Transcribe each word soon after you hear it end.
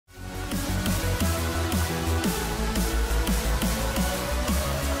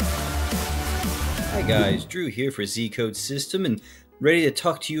guys, Drew here for Z Code System and ready to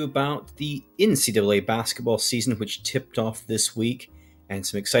talk to you about the NCAA basketball season, which tipped off this week, and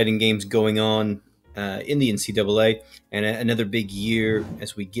some exciting games going on in the NCAA, and another big year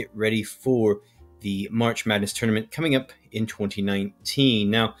as we get ready for the March Madness tournament coming up in 2019.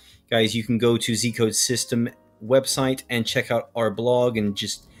 Now, guys, you can go to Z Code System website and check out our blog and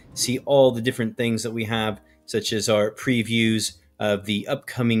just see all the different things that we have, such as our previews of the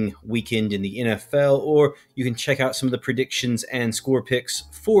upcoming weekend in the NFL, or you can check out some of the predictions and score picks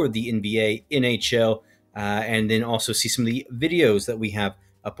for the NBA, NHL, and then also see some of the videos that we have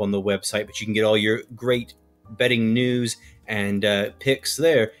up on the website. But you can get all your great betting news and picks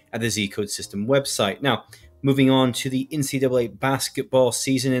there at the Z Code System website. Now, moving on to the NCAA basketball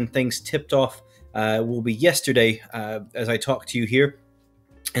season, and things tipped off will be yesterday as I talk to you here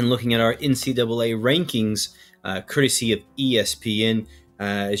and looking at our NCAA rankings, courtesy of ESPN.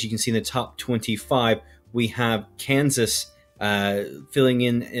 As you can see in the top 25, we have Kansas filling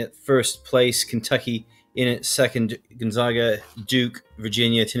in at first place, Kentucky in at second, Gonzaga, Duke,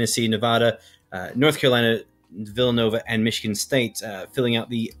 Virginia, Tennessee, Nevada, North Carolina, Villanova, and Michigan State filling out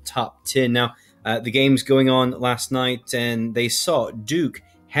the top 10. Now, the games going on last night, and they saw Duke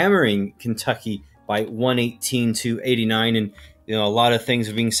hammering Kentucky by 118-89, and you know, a lot of things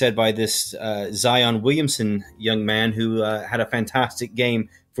are being said by this Zion Williamson young man who had a fantastic game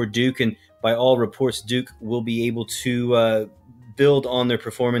for Duke, and by all reports, Duke will be able to build on their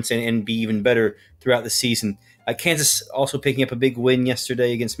performance and be even better throughout the season. Kansas also picking up a big win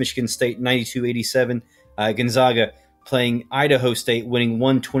yesterday against Michigan State, 92-87. Gonzaga playing Idaho State, winning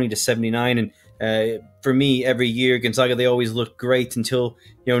 120-79, and for me, every year, Gonzaga, they always look great until,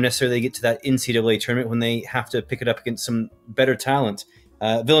 you know, necessarily they get to that NCAA tournament when they have to pick it up against some better talent.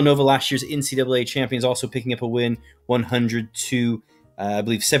 Villanova, last year's NCAA champions, also picking up a win, 100 to, I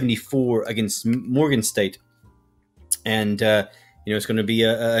believe, 74 against Morgan State. And, you know, it's going to be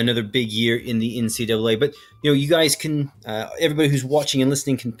another big year in the NCAA. But, you know, you guys can, everybody who's watching and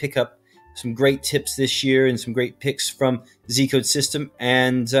listening can pick up some great tips this year and some great picks from Z Code System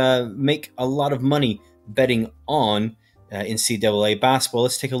and make a lot of money betting on NCAA basketball.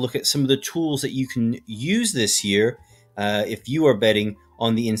 Let's take a look at some of the tools that you can use this year if you are betting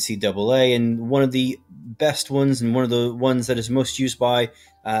on the NCAA. And one of the best ones, and one of the ones that is most used by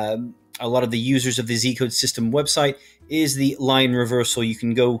a lot of the users of the Z Code System website, is the line reversal. You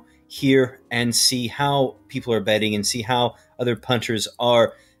can go here and see how people are betting and see how other punters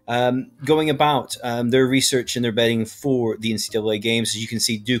are going about their research and their betting for the NCAA games. As you can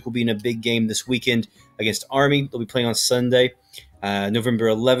see, Duke will be in a big game this weekend against Army. They'll be playing on Sunday, November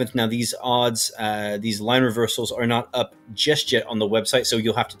 11th. Now, these odds, these line reversals are not up just yet on the website, so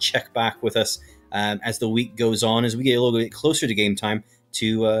you'll have to check back with us as the week goes on, as we get a little bit closer to game time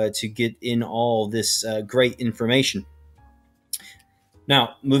to get in all this great information.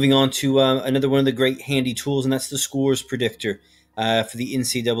 Now, moving on to another one of the great handy tools, and that's the scores predictor. For the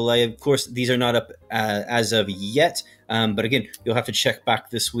NCAA. Of course, these are not up as of yet, but again, you'll have to check back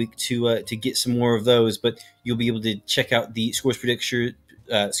this week to get some more of those. But you'll be able to check out the scores the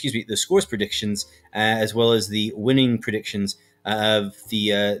scores predictions, as well as the winning predictions of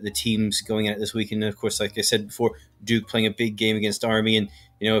the teams going at it this week. And of course, like I said before, Duke playing a big game against Army, and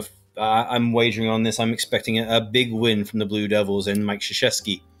you know, if I'm wagering on this, I'm expecting a big win from the Blue Devils and Mike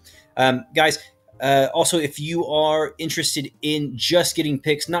Krzyzewski. Guys. Also, if you are interested in just getting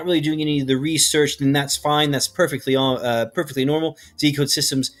picks, not really doing any of the research, then that's fine. That's perfectly normal. Z Code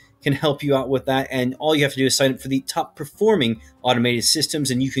Systems can help you out with that, and all you have to do is sign up for the top performing automated systems,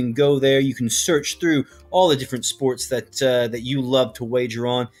 and you can go there. You can search through all the different sports that you love to wager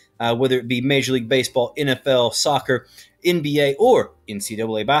on, whether it be Major League Baseball, NFL, soccer, NBA, or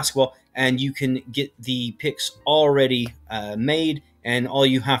NCAA basketball, and you can get the picks already made. And all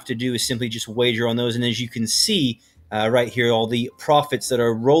you have to do is simply just wager on those. And as you can see right here, all the profits that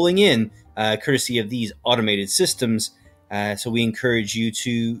are rolling in courtesy of these automated systems. So we encourage you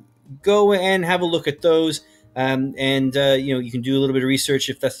to go and have a look at those. You know, you can do a little bit of research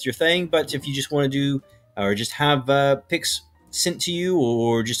if that's your thing. But if you just want to do or just have picks sent to you,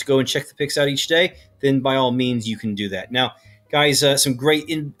 or just go and check the picks out each day, then by all means you can do that. Now, guys, some great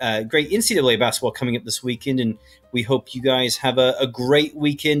NCAA basketball coming up this weekend, and we hope you guys have a great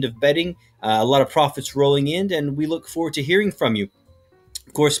weekend of betting, a lot of profits rolling in, and we look forward to hearing from you.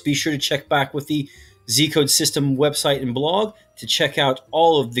 Of course, be sure to check back with the Z Code System website and blog to check out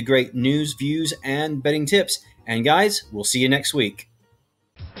all of the great news, views, and betting tips. And guys, we'll see you next week.